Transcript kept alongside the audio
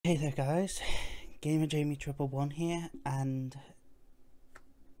Hey there guys, Gamer Jamie 111 here, and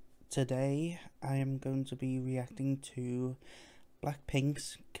today I am going to be reacting to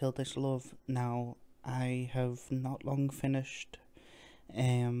Blackpink's Kill This Love. Now, I have not long finished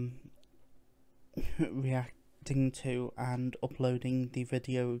reacting to and uploading the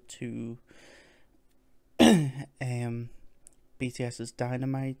video to BTS's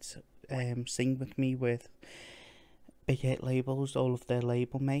Dynamite, Sing With Me with Big Hit Labels, all of their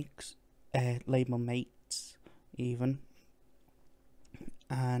label mates even,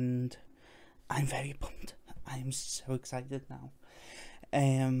 and I'm very pumped. I'm so excited now.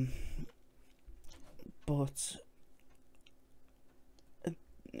 But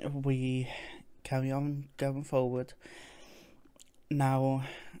we carry on going forward. Now,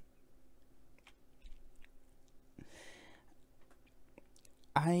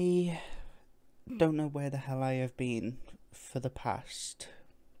 I don't know where the hell I have been for the past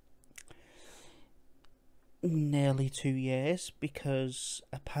nearly 2 years, because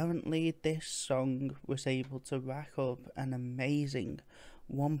apparently this song was able to rack up an amazing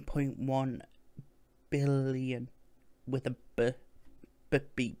 1.1 billion with a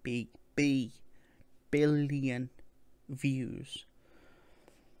billion views.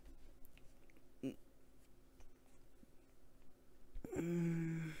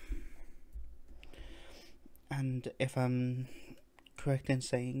 And if I'm correct in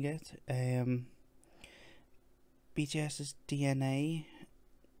saying it, BTS's DNA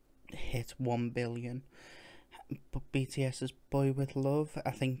hit 1 billion, but BTS's Boy With Love,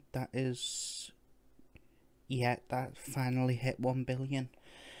 I think that finally hit 1 billion.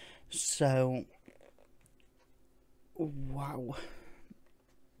 So, wow.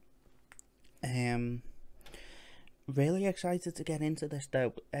 Really excited to get into this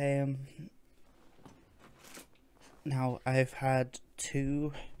though. Now, I've had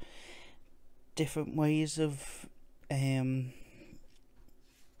two different ways of I've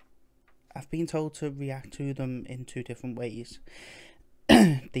been told to react to them in two different ways.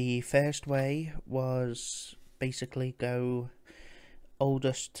 The first way was basically go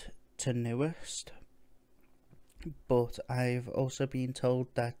oldest to newest, but I've also been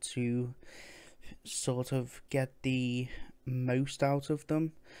told that to sort of get the most out of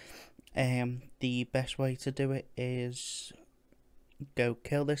them, the best way to do it is go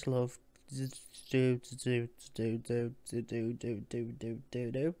Kill This Love,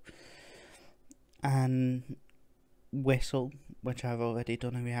 and Whistle, which I've already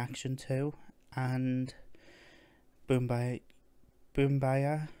done a reaction to, and Boombaya,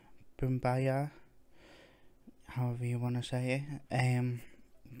 however you want to say it. Then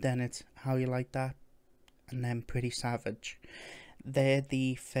it's How You Like That, and then Pretty Savage. They're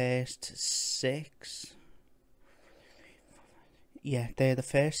the first six. Yeah, they're the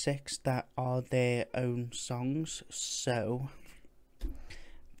first six that are their own songs, so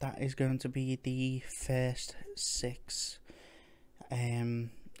that is going to be the first six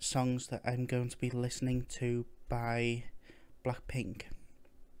songs that I'm going to be listening to by Blackpink.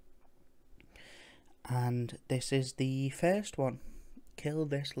 And this is the first one, Kill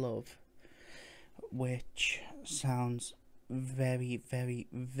This Love, which sounds very, very,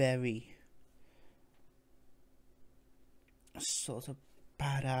 very sort of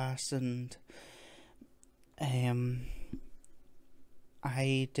badass, and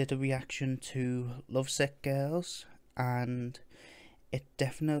I did a reaction to Lovesick Girls, and it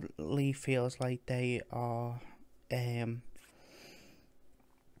definitely feels like they are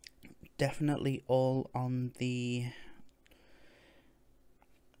definitely all on the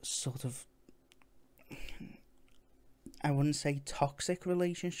sort of, I wouldn't say toxic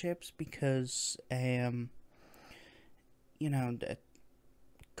relationships, because you know, it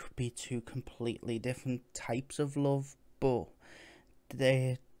could be two completely different types of love, but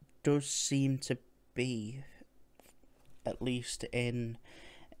there does seem to be, at least in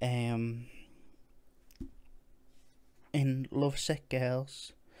Lovesick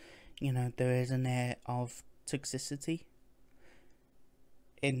Girls, you know, there is an air of toxicity.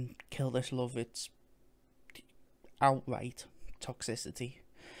 In Kill This Love, it's outright toxicity.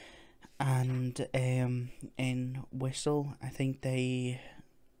 And in Whistle, I think they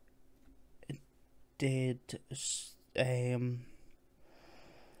did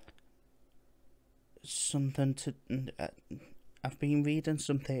something to, I've been reading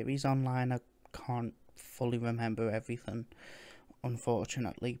some theories online. I can't fully remember everything,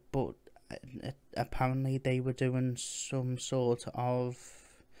 unfortunately, but apparently they were doing some sort of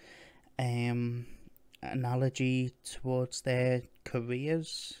analogy towards their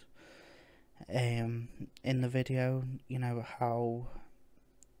careers in the video. You know how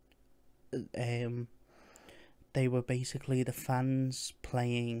They were basically the fans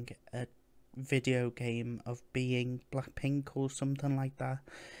playing a video game of being Blackpink or something like that.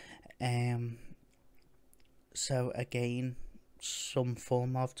 So again, some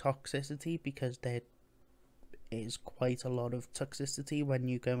form of toxicity, because there is quite a lot of toxicity when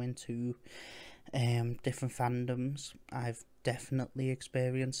you go into different fandoms. I've definitely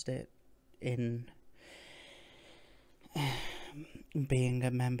experienced it in being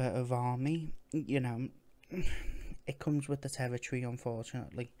a member of ARMY. You know, it comes with the territory,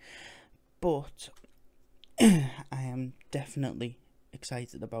 unfortunately. But I am definitely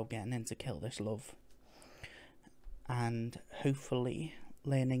excited about getting into Kill This Love, and hopefully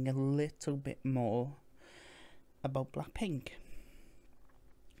learning a little bit more about Blackpink.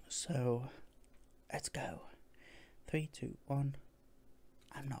 So let's go. 3, 2, 1.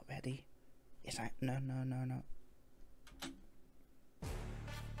 I'm not ready. Yes, no.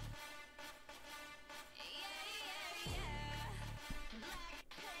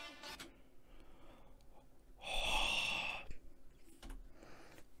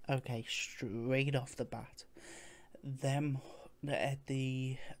 Okay, straight off the bat, them at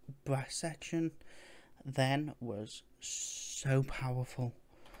the brass section then was so powerful.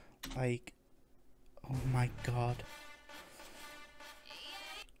 Like, oh my god.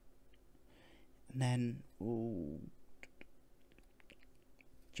 And then, ooh,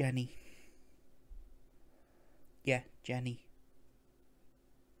 Jenny. Yeah, Jenny.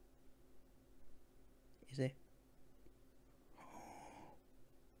 Is it?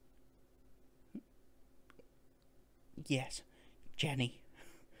 Yes, Jenny.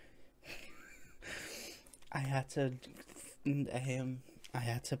 I had to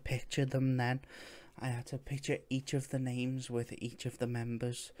picture them then. I had to picture each of the names with each of the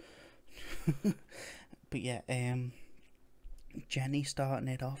members. But yeah, Jenny starting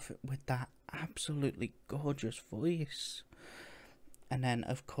it off with that absolutely gorgeous voice. And then,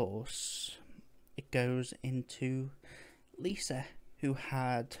 of course, it goes into Lisa, who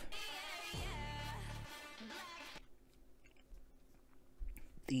had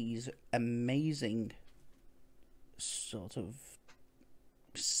these amazing sort of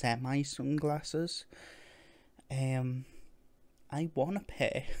semi-sunglasses. I want a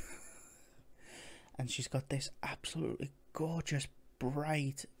pair. And she's got this absolutely gorgeous,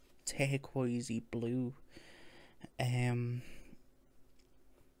 bright, turquoisey blue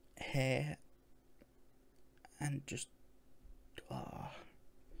hair, and just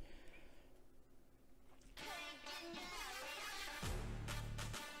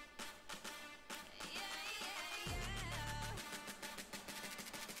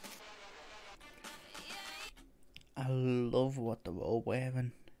I love what they're all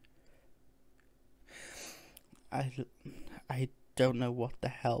wearing. I don't know what the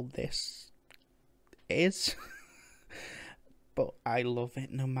hell this is, but I love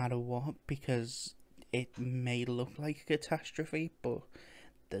it no matter what, because it may look like a catastrophe, but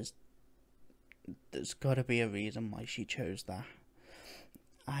there's got to be a reason why she chose that.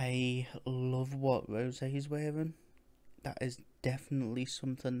 I love what Rosé's wearing. That is definitely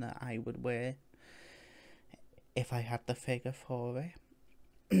something that I would wear if I had the figure for it.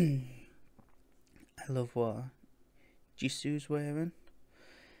 I love what Jisoo's wearing.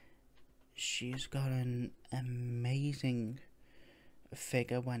 She's got an amazing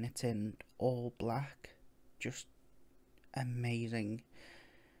figure when it's in all black. Just amazing.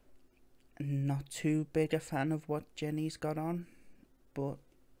 Not too big a fan of what Jenny's got on, but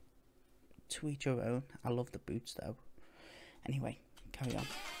to each her own. I love the boots though. Anyway, carry on.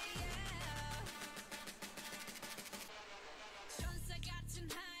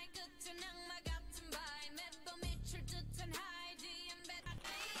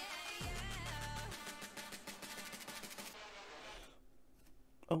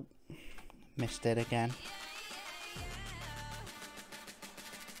 Oh, missed it again.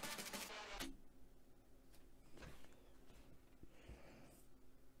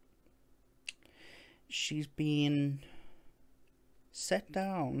 She's been set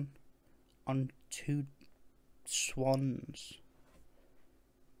down on 2 swans.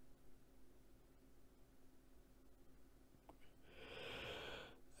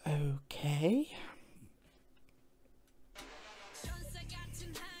 Okay.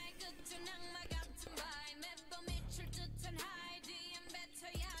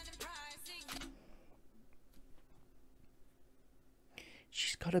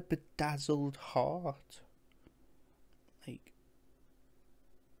 She's got a bedazzled heart. Like,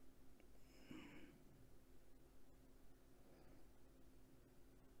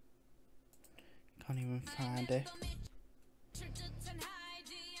 can't even find it.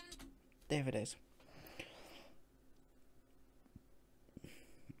 There it is.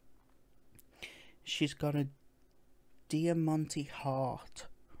 She's got a diamante heart.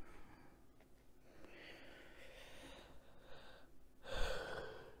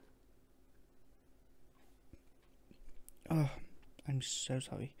 Oh, I'm so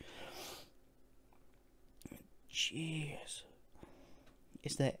sorry. Jeez.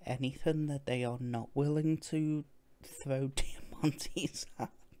 Is there anything that they are not willing to throw diamantes at?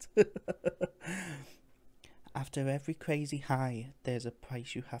 After every crazy high, there's a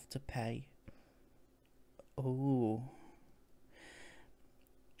price you have to pay. Oh.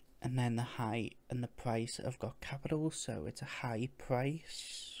 And then the high and the price have got capitals, so it's a high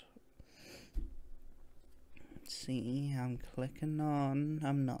price. See, I'm clicking on.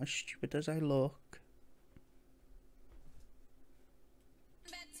 I'm not as stupid as I look.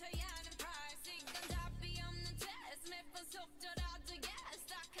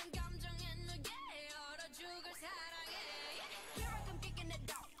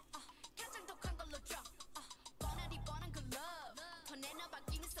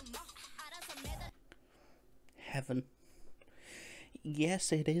 Heaven.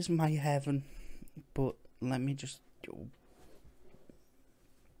 Yes, it is my heaven, but let me just go.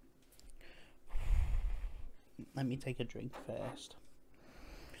 Let me take a drink first.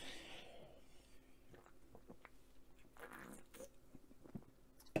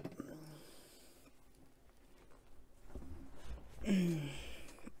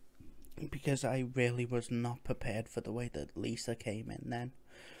 Because I really was not prepared for the way that Lisa came in then.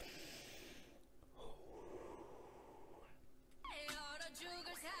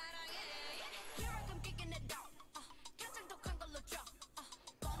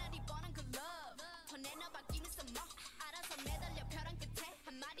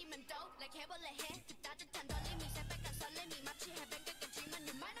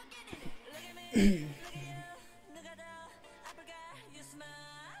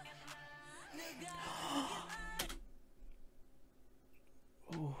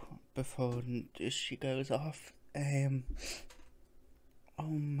 Before she goes off, oh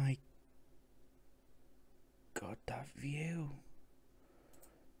my god, that view.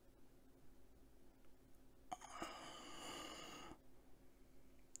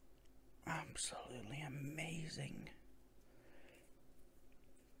 Absolutely amazing.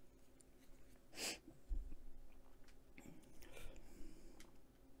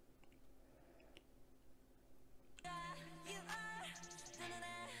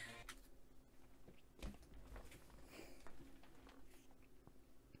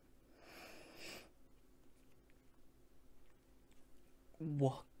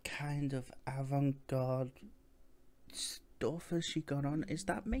 What kind of avant-garde stuff has she got on? Is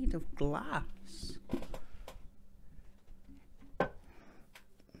that made of glass?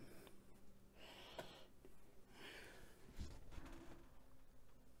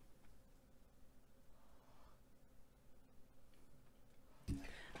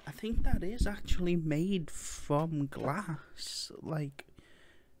 I think that is actually made from glass. Like,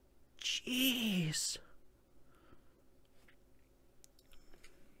 jeez.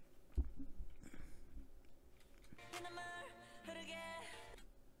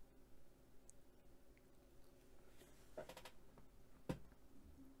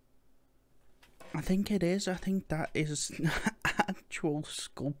 I think it is. I think that is actual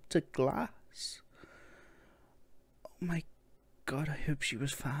sculpted glass. Oh my god, I hope she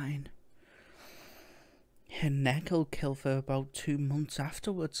was fine. Her neck will kill for about 2 months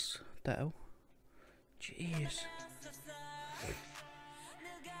afterwards, though. Jeez.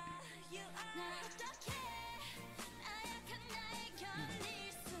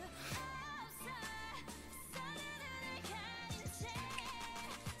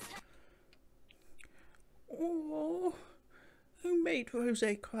 Oh, who made Rose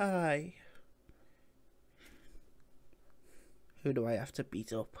cry? Who do I have to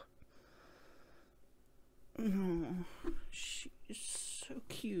beat up? Oh, she's so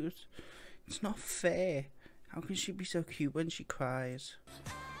cute. It's not fair. How can she be so cute when she cries?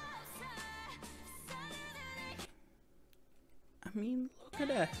 I mean, look at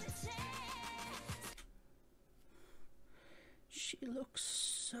her. She looks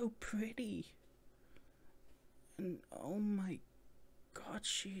so pretty. And oh my god,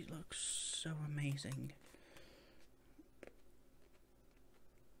 she looks so amazing.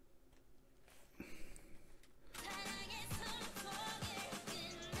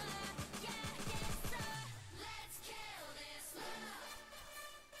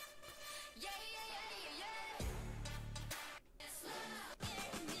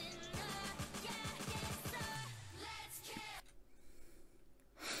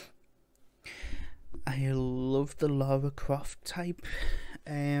 I love the Lara Croft type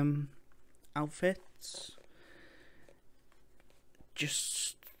outfits.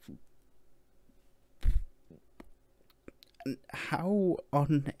 Just how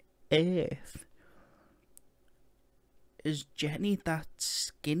on earth is Jenny that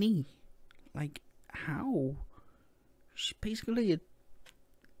skinny? Like, how? She's basically a...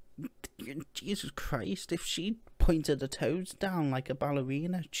 Jesus Christ, if she pointed her toes down like a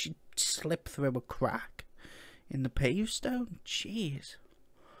ballerina, she'd slip through a crack in the pavestone. Jeez.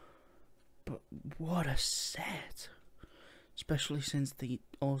 But what a set. Especially since they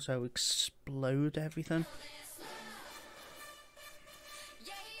also explode everything.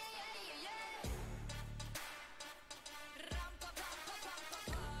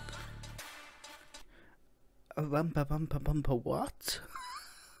 A rumpa bumpa bumpa what?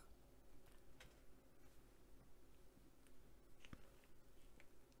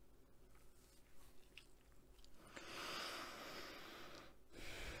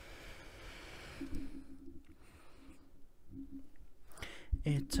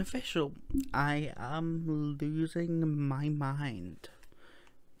 It's official. I am losing my mind.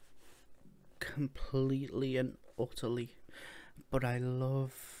 Completely and utterly. But I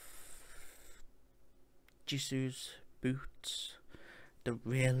love Jisoo's boots. The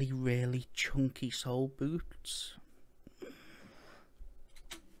really, really chunky sole boots.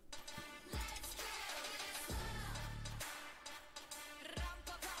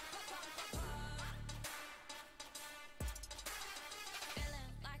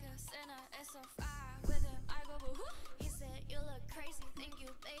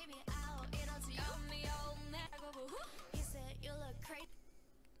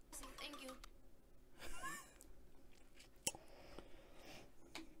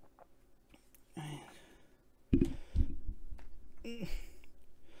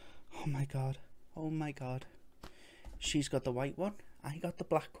 Oh my god. Oh my god. She's got the white one. I got the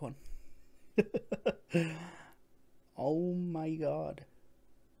black one. Oh my god.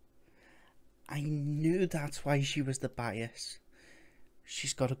 I knew that's why she was the bias.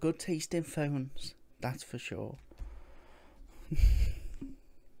 She's got a good taste in phones. That's for sure.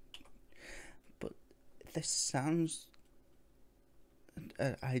 But this sounds...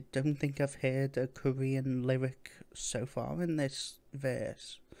 I don't think I've heard a Korean lyric so far in this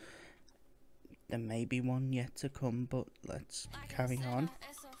verse. There may be one yet to come, but let's carry on.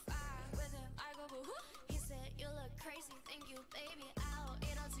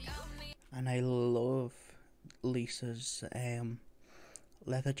 And I love Lisa's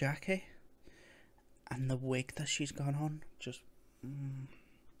leather jacket and the wig that she's got on. Just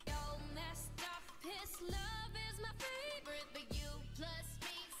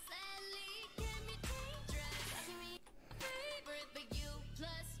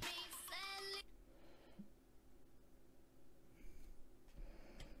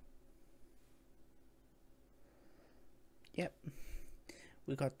yep,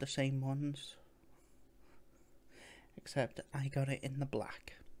 we got the same ones, except I got it in the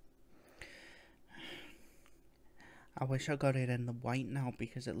black. I wish I got it in the white now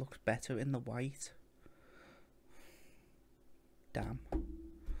because it looks better in the white. Damn.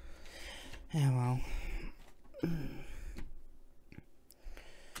 Yeah, well.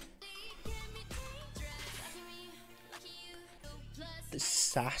 The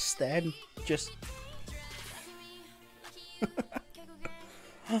sass then, just...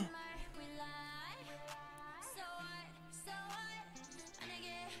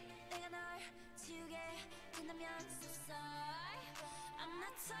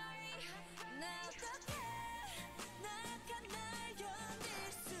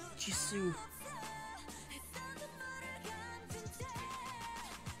 Jisoo.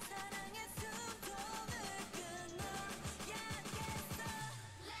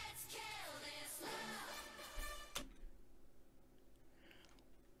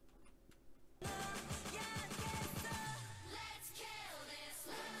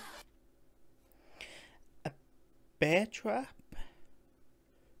 A bear trap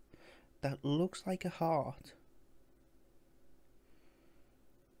that looks like a heart.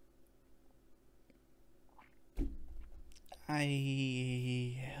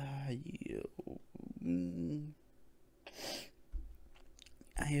 I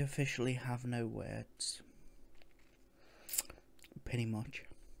officially have no words. Pretty much.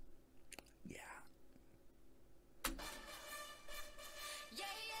 Yeah.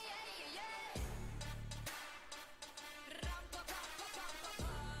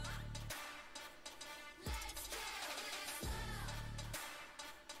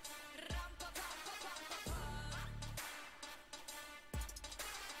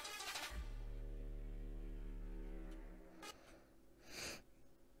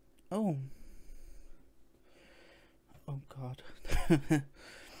 Oh god.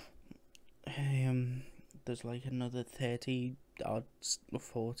 There's like another 30 odd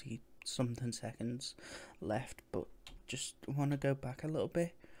 40 something seconds left, but just want to go back a little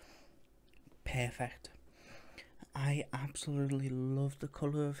bit. Perfect. I absolutely love the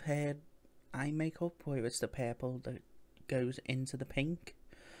colour of her eye makeup, where it's the purple that goes into the pink,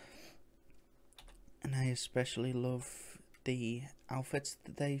 and I especially love the outfits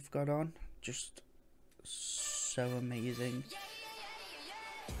that they've got on. Just so amazing.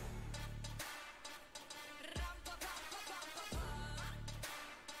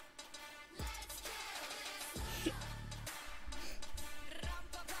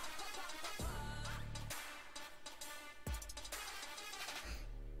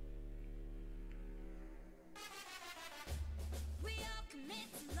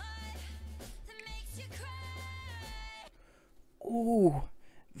 Oh,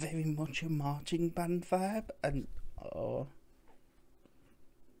 very much a marching band vibe, and oh,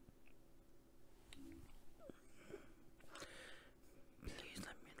 please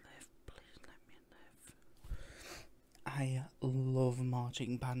let me live, please let me live. I love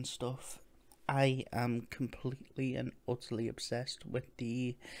marching band stuff. I am completely and utterly obsessed with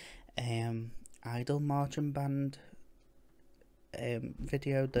the Idol marching band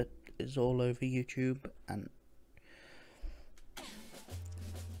video that is all over YouTube, and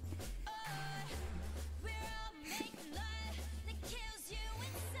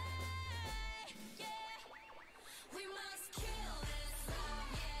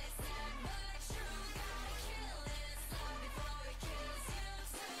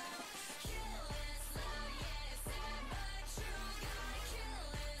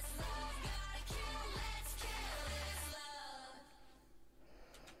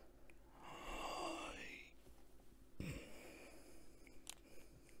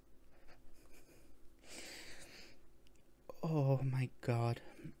oh my god.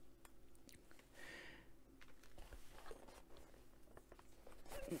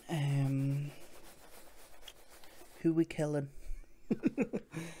 Who we killing?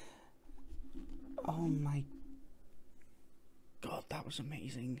 Oh my god, that was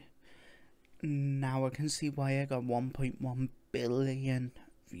amazing. Now I can see why I got 1.1 billion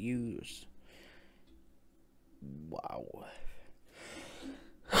views. Wow.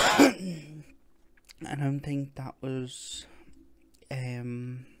 I don't think that was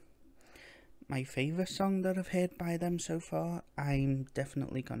my favourite song that I've heard by them so far. I'm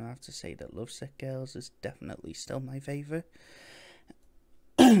definitely gonna have to say that Lovesick Girls is definitely still my favourite.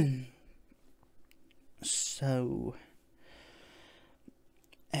 So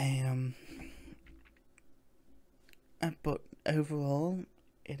but overall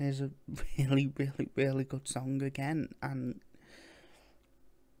it is a really good song again, and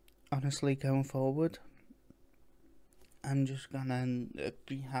honestly going forward I'm just gonna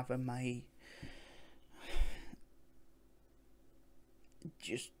be having my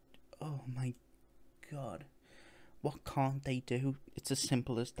oh my god, what can't they do? It's as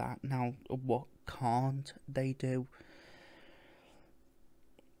simple as that now. What can't they do?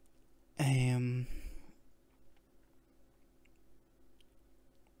 And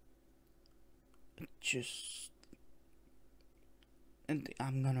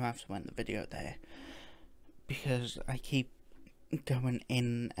I'm gonna have to end the video there, because I keep going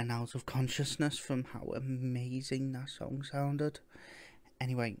in and out of consciousness from how amazing that song sounded.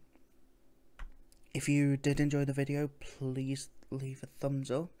 Anyway, if you did enjoy the video, please leave a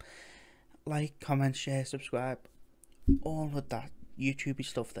thumbs up, like, comment, share, subscribe, all of that YouTubey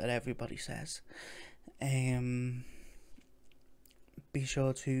stuff that everybody says. Be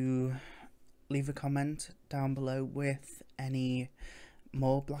sure to leave a comment down below with any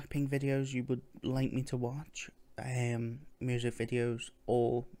more Blackpink videos you would like me to watch, music videos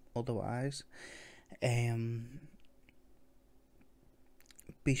or otherwise.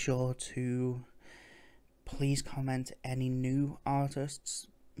 Be sure to please comment any new artists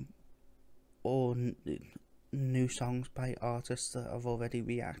or new songs by artists that I've already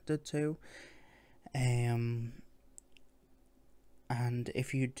reacted to. And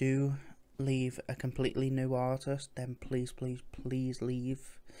if you do leave a completely new artist, then please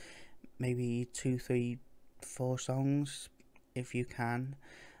leave maybe 2, 3, 4 songs if you can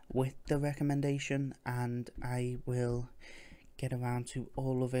with the recommendation, and I will get around to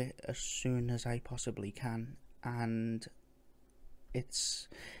all of it as soon as I possibly can. And it's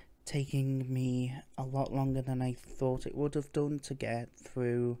taking me a lot longer than I thought it would have done to get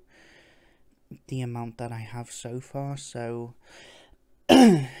through the amount that I have so far, so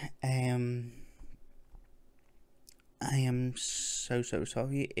I am so so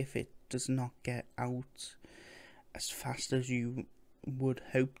sorry if it does not get out as fast as you would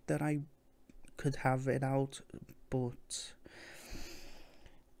hope that I could have it out, but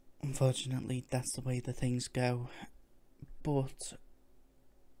unfortunately that's the way the things go. But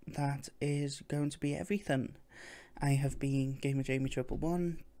that is going to be everything. I have been Gamer Jamie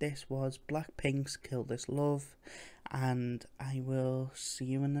 111. This was Blackpink's Kill This Love, and I will see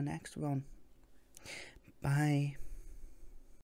you in the next one. Bye.